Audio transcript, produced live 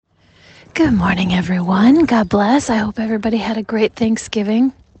Good morning, everyone. God bless. I hope everybody had a great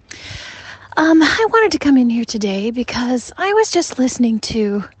Thanksgiving. I wanted to come in here today because I was just listening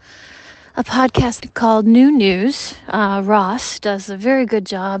to a podcast called New News. Ross does a very good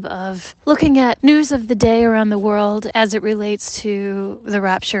job of looking at news of the day around the world as it relates to the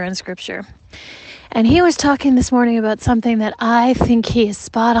rapture in Scripture. And he was talking this morning about something that I think he is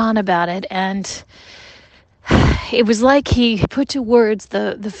spot on about it, and it was like he put to words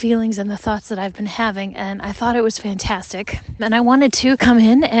the feelings and the thoughts that I've been having, and I thought it was fantastic. And I wanted to come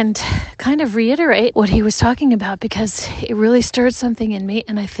in and kind of reiterate what he was talking about because it really stirred something in me,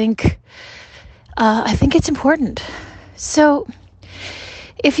 and I think it's important. So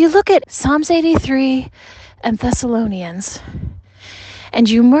if you look at Psalms 83 and Thessalonians, and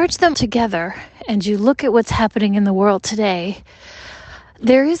you merge them together, and you look at what's happening in the world today,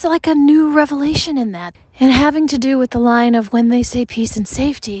 there is like a new revelation in that, and having to do with the line of when they say peace and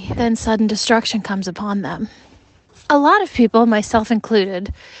safety, then sudden destruction comes upon them. A lot of people, myself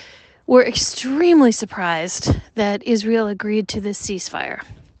included, were extremely surprised that Israel agreed to this ceasefire.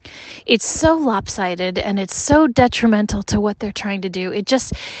 It's so lopsided and it's so detrimental to what they're trying to do.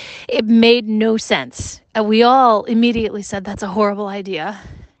 It made no sense. We all immediately said that's a horrible idea.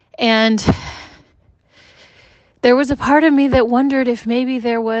 And there was a part of me that wondered if maybe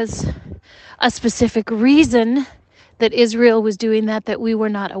there was a specific reason that Israel was doing that we were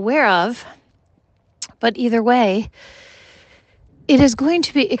not aware of. But either way, it is going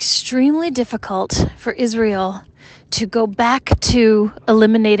to be extremely difficult for Israel to go back to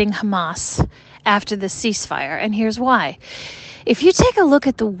eliminating Hamas after the ceasefire. And here's why. If you take a look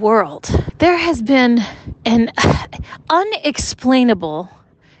at the world, there has been an unexplainable,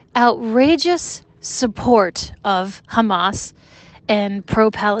 outrageous support of Hamas and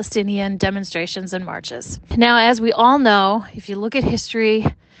pro-Palestinian demonstrations and marches. Now, as we all know, if you look at history,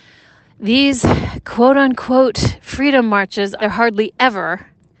 these quote-unquote freedom marches are hardly ever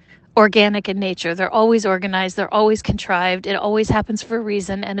organic in nature. They're always organized, they're always contrived, it always happens for a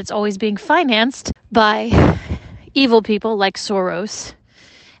reason, and it's always being financed by evil people like Soros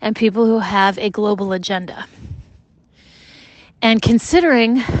and people who have a global agenda. And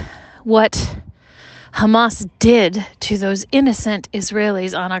considering what Hamas did to those innocent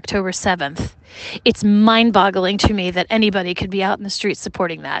Israelis on October 7th, it's mind-boggling to me that anybody could be out in the streets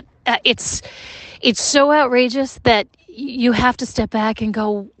supporting that. It's so outrageous that you have to step back and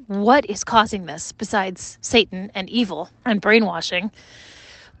go, what is causing this besides Satan and evil and brainwashing?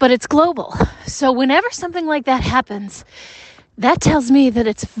 But it's global. So whenever something like that happens, that tells me that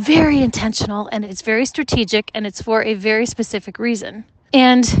it's very intentional and it's very strategic and it's for a very specific reason.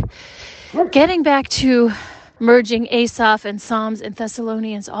 And getting back to merging Asaph and Psalms and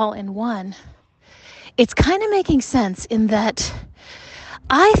Thessalonians all in one, it's kind of making sense in that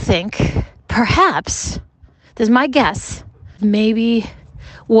I think perhaps, this is my guess, maybe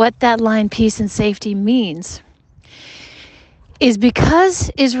what that line peace and safety means is because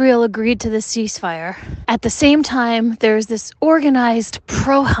Israel agreed to the ceasefire, at the same time there's this organized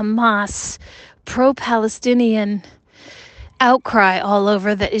pro-Hamas, pro-Palestinian outcry all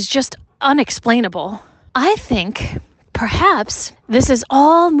over that is just unexplainable. I think perhaps this is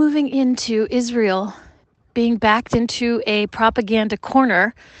all moving into Israel being backed into a propaganda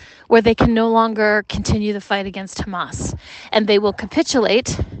corner where they can no longer continue the fight against Hamas. And they will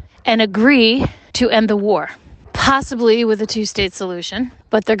capitulate and agree to end the war, possibly with a two-state solution,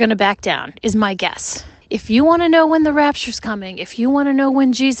 but they're going to back down, is my guess. If you want to know when the rapture's coming, if you want to know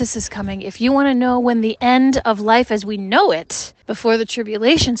when Jesus is coming, if you want to know when the end of life as we know it before the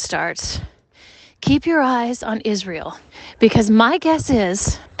tribulation starts, keep your eyes on Israel. Because my guess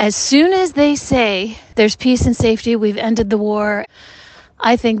is, as soon as they say there's peace and safety, we've ended the war,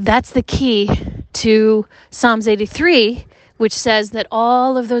 I think that's the key to Psalms 83, which says that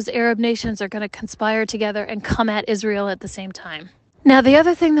all of those Arab nations are going to conspire together and come at Israel at the same time. Now, the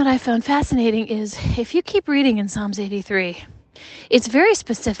other thing that I found fascinating is if you keep reading in Psalms 83, it's very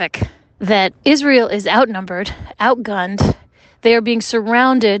specific that Israel is outnumbered, outgunned. They are being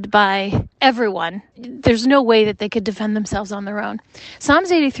surrounded by everyone. There's no way that they could defend themselves on their own.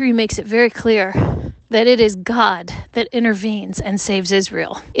 Psalms 83 makes it very clear that it is God that intervenes and saves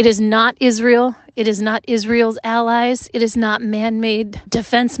Israel. It is not Israel. It is not Israel's allies. It is not man-made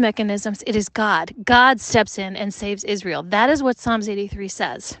defense mechanisms. It is God. God steps in and saves Israel. That is what Psalms 83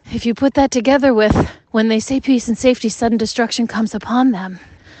 says. If you put that together with when they say peace and safety, sudden destruction comes upon them,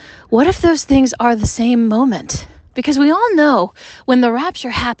 what if those things are the same moment? Because we all know when the rapture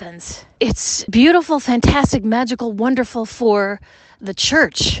happens, it's beautiful, fantastic, magical, wonderful for the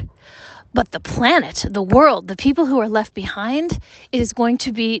church. But the planet, the world, the people who are left behind, it is going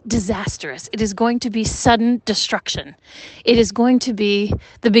to be disastrous. It is going to be sudden destruction. It is going to be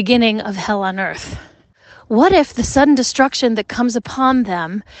the beginning of hell on earth. What if the sudden destruction that comes upon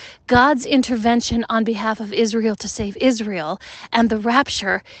them, God's intervention on behalf of Israel to save Israel, and the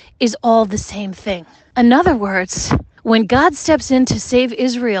rapture is all the same thing? In other words, when God steps in to save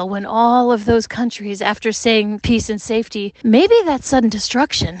Israel, when all of those countries, after saying peace and safety, maybe that sudden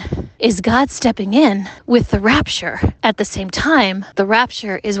destruction is God stepping in with the rapture. At the same time, the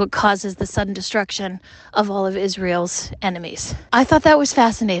rapture is what causes the sudden destruction of all of Israel's enemies. I thought that was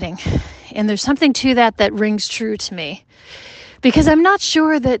fascinating. And there's something to that rings true to me. Because I'm not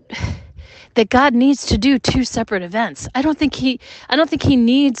sure that God needs to do two separate events. I don't think he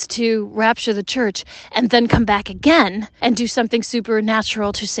needs to rapture the church and then come back again and do something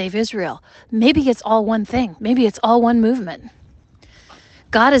supernatural to save Israel. Maybe it's all one thing. Maybe it's all one movement.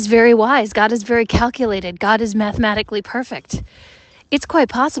 God is very wise. God is very calculated. God is mathematically perfect. It's quite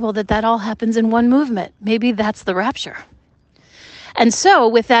possible that all happens in one movement. Maybe that's the rapture. And so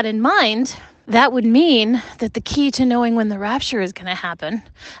with that in mind, that would mean that the key to knowing when the rapture is going to happen,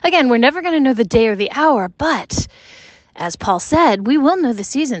 again, we're never going to know the day or the hour, but as Paul said, we will know the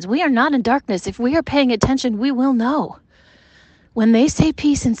seasons. We are not in darkness. If we are paying attention, we will know. When they say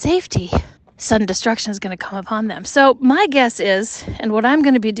peace and safety, sudden destruction is going to come upon them. So my guess is, and what I'm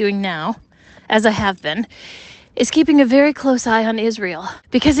going to be doing now, as I have been, is keeping a very close eye on Israel.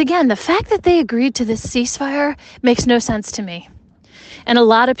 Because again, the fact that they agreed to this ceasefire makes no sense to me. And a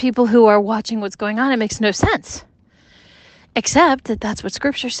lot of people who are watching what's going on, it makes no sense. Except that that's what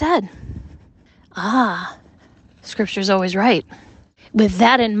Scripture said. Scripture's always right. With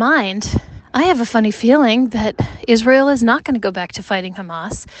that in mind, I have a funny feeling that Israel is not going to go back to fighting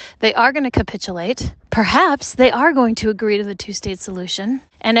Hamas. They are going to capitulate. Perhaps they are going to agree to the two-state solution.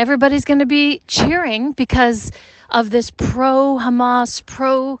 And everybody's going to be cheering because of this pro-Hamas,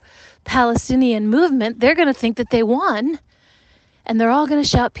 pro-Palestinian movement. They're going to think that they won. And they're all going to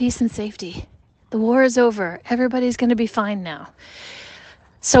shout peace and safety. The war is over. Everybody's going to be fine now.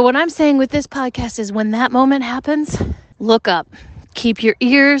 So what I'm saying with this podcast is when that moment happens, look up. Keep your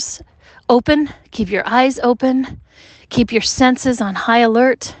ears open. Keep your eyes open. Keep your senses on high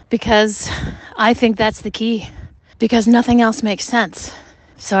alert, because I think that's the key. Because nothing else makes sense.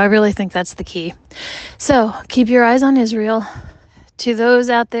 So I really think that's the key. So keep your eyes on Israel. To those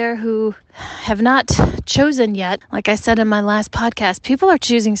out there who have not chosen yet, like I said in my last podcast, people are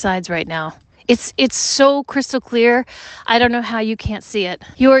choosing sides right now. It's so crystal clear. I don't know how you can't see it.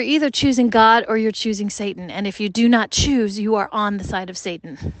 You are either choosing God or you're choosing Satan. And if you do not choose, you are on the side of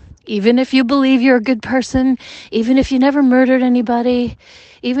Satan. Even if you believe you're a good person, even if you never murdered anybody,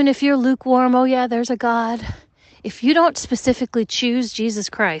 even if you're lukewarm, oh yeah, there's a God. If you don't specifically choose Jesus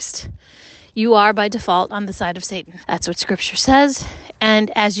Christ, you are by default on the side of Satan. That's what Scripture says.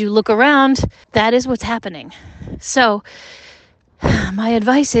 And as you look around, that is what's happening. So my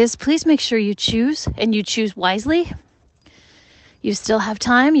advice is please make sure you choose, and you choose wisely. You still have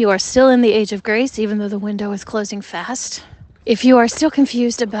time. You are still in the age of grace, even though the window is closing fast. If you are still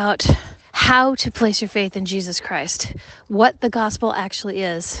confused about how to place your faith in Jesus Christ, what the gospel actually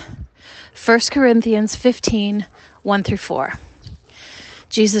is, 1 Corinthians 15, 1-4.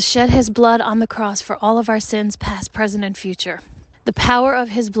 Jesus shed his blood on the cross for all of our sins, past, present, and future. The power of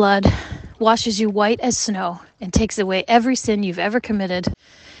his blood washes you white as snow and takes away every sin you've ever committed.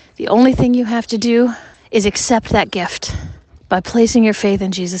 The only thing you have to do is accept that gift by placing your faith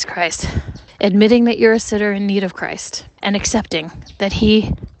in Jesus Christ, admitting that you're a sinner in need of Christ, and accepting that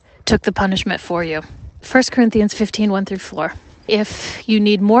he took the punishment for you. 1 Corinthians 15, 1-4. If you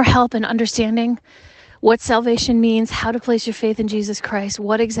need more help in understanding what salvation means, how to place your faith in Jesus Christ,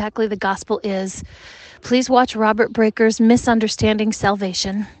 what exactly the gospel is, please watch Robert Breaker's Misunderstanding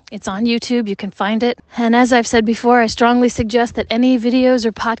Salvation. It's on YouTube. You can find it. And as I've said before, I strongly suggest that any videos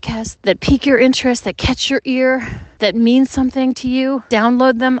or podcasts that pique your interest, that catch your ear, that mean something to you,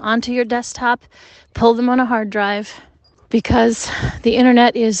 download them onto your desktop, pull them on a hard drive, because the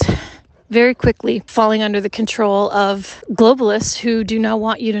internet is very quickly falling under the control of globalists who do not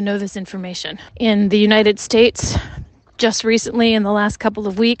want you to know this information. In the United States, just recently, in the last couple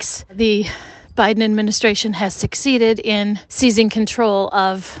of weeks, the Biden administration has succeeded in seizing control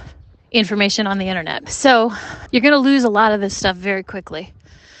of information on the internet. So you're going to lose a lot of this stuff very quickly.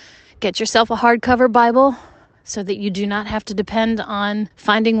 Get yourself a hardcover Bible so that you do not have to depend on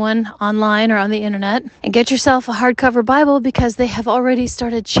finding one online or on the internet. And get yourself a hardcover Bible, because they have already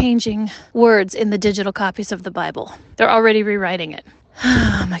started changing words in the digital copies of the Bible. They're already rewriting it.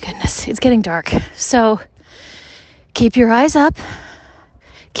 Oh my goodness, it's getting dark. So keep your eyes up.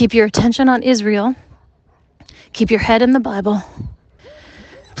 Keep your attention on Israel. Keep your head in the Bible.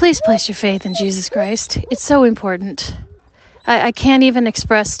 Please place your faith in Jesus Christ. It's so important. I can't even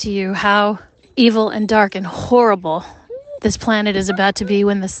express to you how evil and dark and horrible this planet is about to be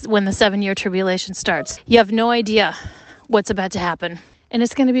when the 7-year tribulation starts. You have no idea what's about to happen. And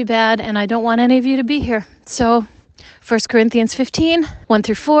it's going to be bad, and I don't want any of you to be here. So 1 Corinthians 15,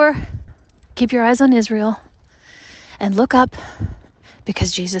 1-4, keep your eyes on Israel and look up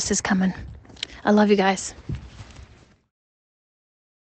because Jesus is coming. I love you guys.